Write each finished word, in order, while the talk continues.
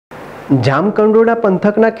જામકંડોળા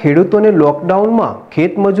પંથકના ખેડૂતોને લોકડાઉનમાં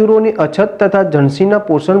ખેત મજૂરોની અછત તથા જણસીના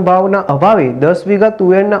પોષણ ભાવના અભાવે 10 વીઘા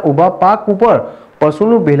તુવેરના ઊભા પાક ઉપર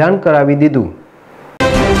પશુનું ભેલાણ કરાવી દીધું।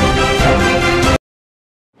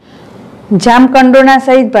 જામકંડોળા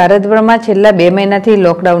સહિત ભારતભરમાં છેલ્લા 2 મહિનાથી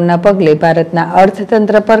લોકડાઉનના પગલે ભારતના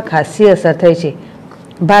અર્થતંત્ર પર ખાસ્સી અસર થઈ છે।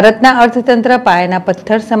 ભારતના અર્થતંત્ર પાયાના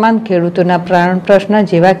પથ્થર સમાન ખેડૂતોના પ્રાણ પ્રશ્ન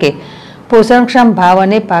જેવા કે પોષણક્ષમ ભાવ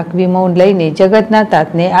અને પાક વીમો લઈને જગતના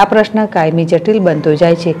તાતને આ પ્રશ્ન કાયમી જટિલ બનતો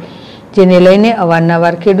જાય છે, જેને લઈને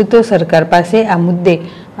અવારનવાર ખેડૂતો સરકાર પાસે આ મુદ્દે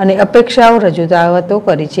અને અપેક્ષાઓ રજૂઆતો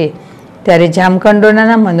કરી છે। ત્યારે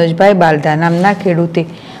જામકંડોળાના મનોજભાઈ બાલધા નામના ખેડૂતે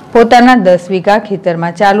પોતાના 10 વીઘા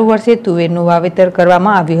ખેતરમાં ચાલુ વર્ષે તુવેરનું વાવેતર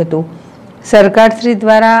કરવામાં આવ્યું હતું। સરકારશ્રી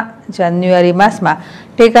દ્વારા જાન્યુઆરી માસમાં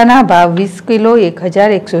ટેકાના ભાવ 20 કિલો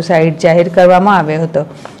 1160 જાહેર કરવામાં આવ્યો હતો,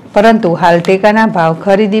 પરંતુ હાલ ટેકાના ભાવ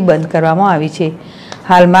ખરીદી બંધ કરવામાં આવી છે।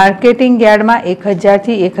 હાલ માર્કેટિંગ યાર્ડમાં 1000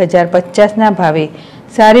 થી 1050ના ભાવે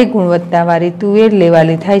સારી ગુણવત્તાવાળી તુવેર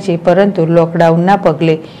લેવાલી થાય છે, પરંતુ લોકડાઉનના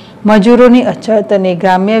પગલે મજૂરોની અછત અને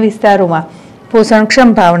ગ્રામ્ય વિસ્તારોમાં પોષણક્ષમ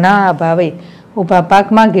ભાવના અભાવે ઊભા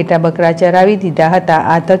પાકમાં ઘેટા બકરા ચરાવી દીધા હતા।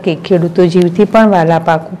 આ તકે ખેડૂતો જીવથી પણ વાલા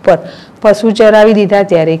પાક ઉપર પશુ ચરાવી દીધા,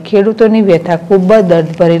 ત્યારે ખેડૂતોની વ્યથા ખૂબ જ દર્દ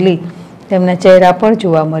ભરેલી તેમના ચહેરા પર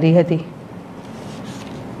જોવા મળી હતી।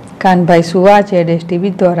 કાનભાઈ સુવા, ZSTV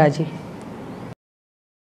ધોરાજી।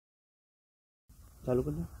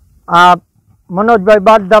 આ મનોજભાઈ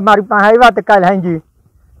બાદા મારી પાસે આવ્યા તો કાલે હાંજી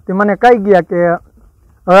તે મને કહી ગયા કે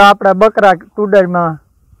હવે આપણે બકરા ટુડરમાં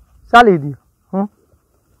ચાલી દઉં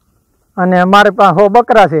અને મારે પાસે 100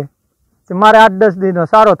 બકરા છે તે મારે 8-10 દિનનો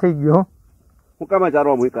સારો થઈ ગયો। હું કામ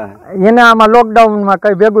ચારવા મૂક્યા એને આમાં લોકડાઉનમાં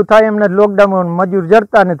કંઈ ભેગું થાય એમને લોકડાઉન મજૂર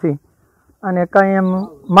જડતા નથી અને કંઈ એમ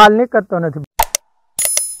માલ નીકળતો નથી।